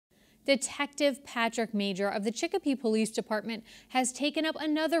Detective Patrick Major of the Chicopee Police Department has taken up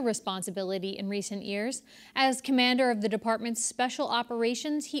another responsibility in recent years. As commander of the department's special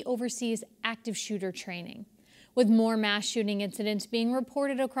operations, he oversees active shooter training. With more mass shooting incidents being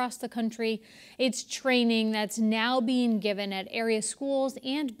reported across the country, it's training that's now being given at area schools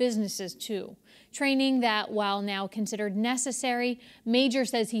and businesses too. Training that, while now considered necessary, Major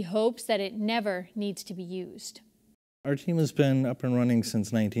says he hopes that it never needs to be used. Our team has been up and running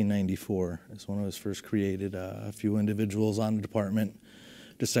since 1994. It's when it was first created. A few individuals on the department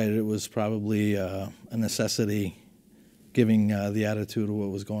decided it was probably a necessity, given the attitude of what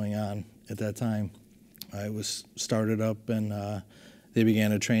was going on at that time. It was started up, and they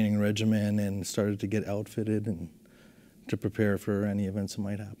began a training regimen and started to get outfitted and to prepare for any events that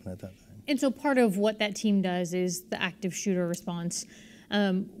might happen at that time. And so part of what that team does is the active shooter response.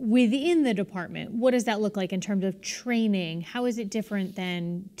 Within the department, what does that look like in terms of training? How is it different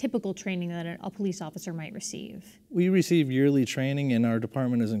than typical training that a police officer might receive? We receive yearly training, and our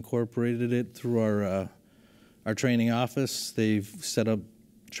department has incorporated it through our training office. They've set up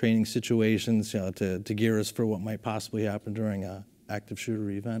training situations, to gear us for what might possibly happen during an active shooter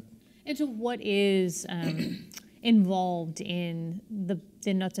event. And so what is involved in the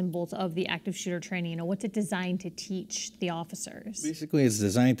nuts and bolts of the active shooter training? What's it designed to teach the officers? Basically, it's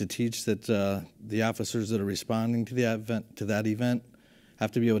designed to teach that the officers that are responding to that event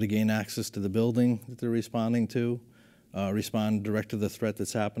have to be able to gain access to the building that they're responding to, respond direct to the threat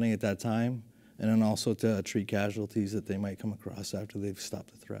that's happening at that time, and then also to treat casualties that they might come across after they've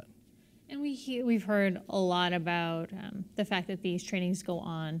stopped the threat. And we've heard a lot about the fact that these trainings go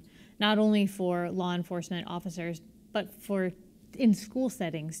on not only for law enforcement officers, but for in school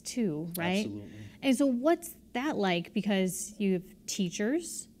settings too, right? Absolutely. And so what's that like? Because you have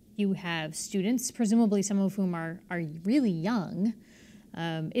teachers, you have students, presumably some of whom are really young.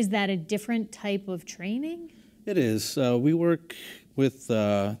 Is that a different type of training? It is. We work with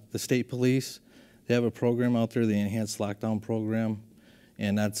the state police. They have a program out there, the Enhanced Lockdown Program,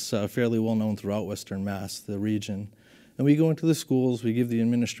 and that's fairly well known throughout Western Mass, the region. And we go into the schools, we give the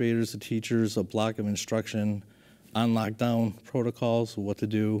administrators, the teachers a block of instruction on lockdown protocols, what to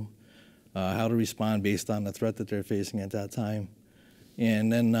do, how to respond based on the threat that they're facing at that time.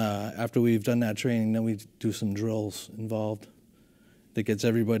 And then after we've done that training, then we do some drills involved that gets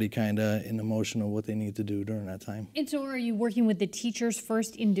everybody kind of in the motion of what they need to do during that time. And so are you working with the teachers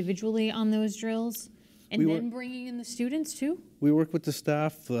first individually on those drills? And then bringing in the students too? We work with the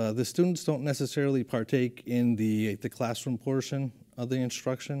staff. The students don't necessarily partake in the classroom portion of the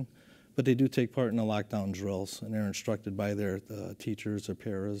instruction, but they do take part in the lockdown drills, and they're instructed by their teachers or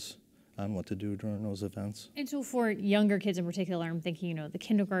paras on what to do during those events. And so for younger kids in particular, I'm thinking, the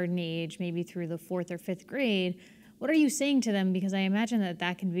kindergarten age, maybe through the 4th or 5th grade, what are you saying to them? Because I imagine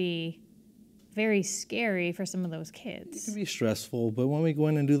that can be very scary for some of those kids. It can be stressful, but when we go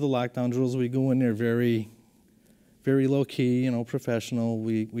in and do the lockdown drills, we go in there very, very low key, professional.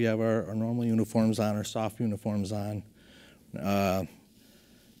 We have our normal uniforms on, our soft uniforms on.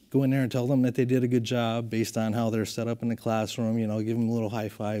 Go in there and tell them that they did a good job based on how they're set up in the classroom, give them little high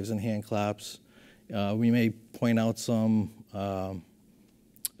fives and hand claps. We may point out some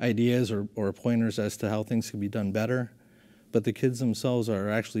ideas or pointers as to how things could be done better. But the kids themselves are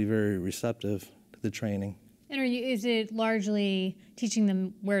actually very receptive to the training. And is it largely teaching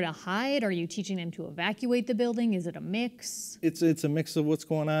them where to hide? Are you teaching them to evacuate the building? Is it a mix? It's a mix of what's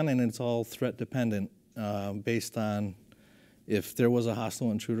going on, and it's all threat dependent based on if there was a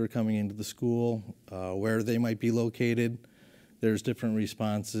hostile intruder coming into the school, where they might be located. There's different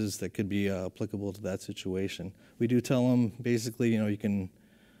responses that could be applicable to that situation. We do tell them basically, you can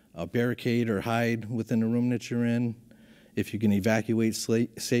barricade or hide within the room that you're in. If you can evacuate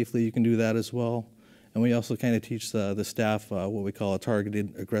safely, you can do that as well. And we also kind of teach the staff what we call a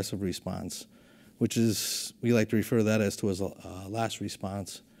targeted aggressive response, which is, we like to refer to that as a last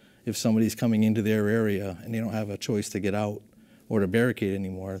response. If somebody's coming into their area and they don't have a choice to get out or to barricade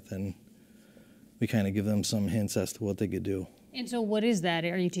anymore, then we kind of give them some hints as to what they could do. And so what is that?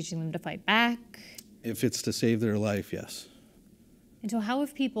 Are you teaching them to fight back? If it's to save their life, yes. And so how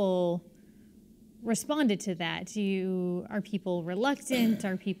have people responded to that? Are people reluctant?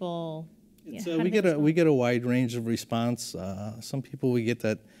 Are people? We get a wide range of response. Some people, we get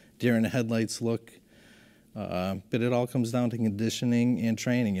that deer in the headlights look, but it all comes down to conditioning and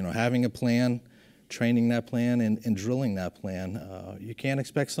training. Having a plan, training that plan, and drilling that plan. You can't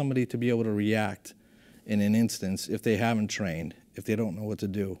expect somebody to be able to react in an instance if they haven't trained, if they don't know what to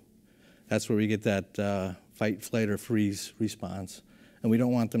do. That's where we get that fight, flight, or freeze response. And we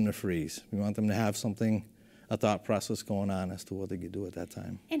don't want them to freeze. We want them to have something, a thought process going on as to what they could do at that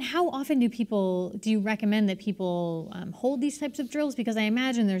time. And how often do you recommend that people hold these types of drills? Because I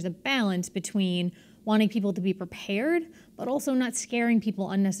imagine there's a balance between wanting people to be prepared, but also not scaring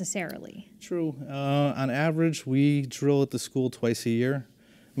people unnecessarily. True. On average, we drill at the school twice a year.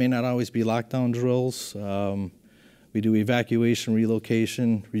 May not always be lockdown drills. We do evacuation,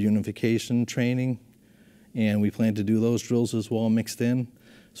 relocation, reunification training, and we plan to do those drills as well mixed in.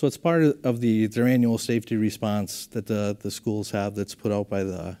 So it's part of their annual safety response that the schools have that's put out by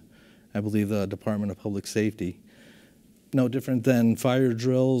I believe, the Department of Public Safety. No different than fire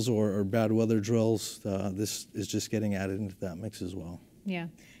drills or bad weather drills. This is just getting added into that mix as well. Yeah.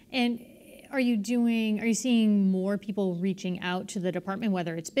 And are you seeing more people reaching out to the department,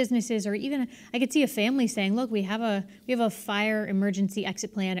 whether it's businesses or even, I could see a family saying, look, we have a fire emergency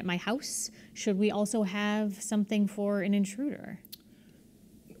exit plan at my house. Should we also have something for an intruder?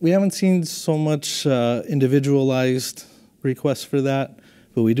 We haven't seen so much individualized requests for that,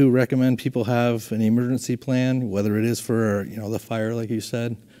 but we do recommend people have an emergency plan, whether it is for the fire, like you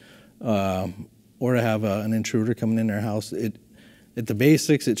said, or to have an intruder coming in their house. At the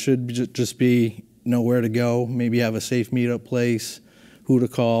basics, it should just be know where to go, maybe have a safe meetup place, who to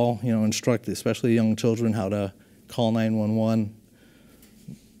call, instruct especially young children how to call 911,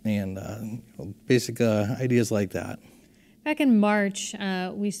 and basic ideas like that. Back in March,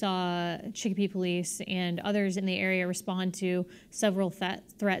 we saw Chicopee Police and others in the area respond to several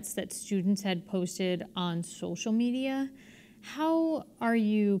threats that students had posted on social media. How are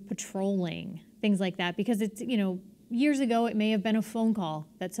you patrolling things like that? Because it's, years ago it may have been a phone call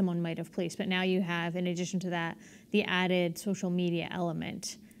that someone might have placed, but now you have, in addition to that, the added social media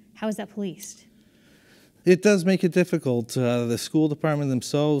element. How is that policed? It does make it difficult. The school department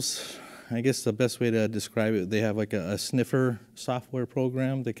themselves, I guess the best way to describe it, they have like a sniffer software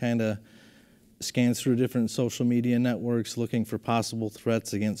program that kind of scans through different social media networks looking for possible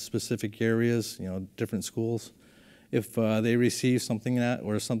threats against specific areas, different schools. If they receive something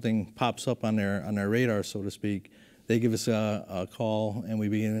or something pops up on their radar, so to speak, they give us a call and we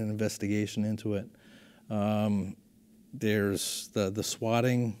begin an investigation into it. There's the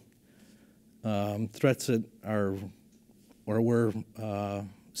swatting threats that were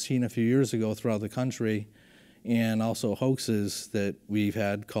seen a few years ago throughout the country, and also hoaxes that we've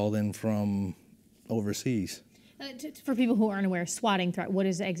had called in from overseas. For people who aren't aware, swatting threat, what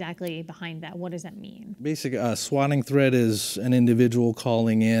is exactly behind that? What does that mean? Basically, a swatting threat is an individual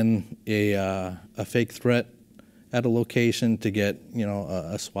calling in a fake threat at a location to get,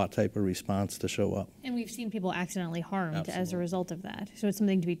 a SWAT type of response to show up. And we've seen people accidentally harmed Absolutely. As a result of that. So it's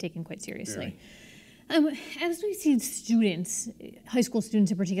something to be taken quite seriously. Very. As we've seen students, high school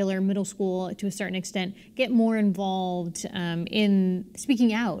students in particular, middle school to a certain extent, get more involved in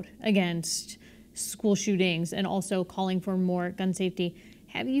speaking out against school shootings and also calling for more gun safety,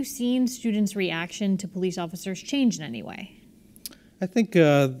 have you seen students' reaction to police officers change in any way? I think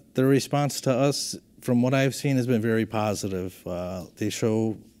the response to us, from what I've seen, has been very positive. They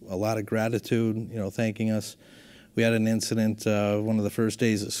show a lot of gratitude, thanking us. We had an incident one of the first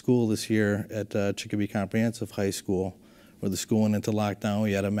days at school this year at Chicopee Comprehensive High School, where the school went into lockdown.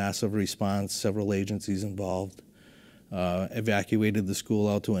 We had a massive response, several agencies involved, evacuated the school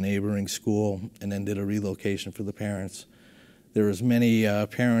out to a neighboring school, and then did a relocation for the parents. There was many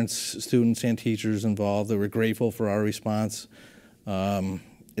parents, students, and teachers involved that were grateful for our response.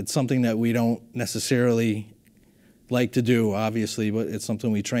 It's something that we don't necessarily like to do, obviously, but it's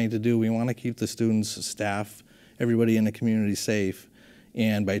something we train to do. We want to keep the students, staff, everybody in the community safe.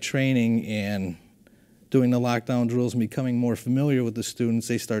 And by training and doing the lockdown drills and becoming more familiar with the students,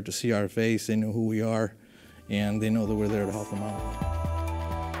 they start to see our face, they know who we are, and they know that we're there to help them out.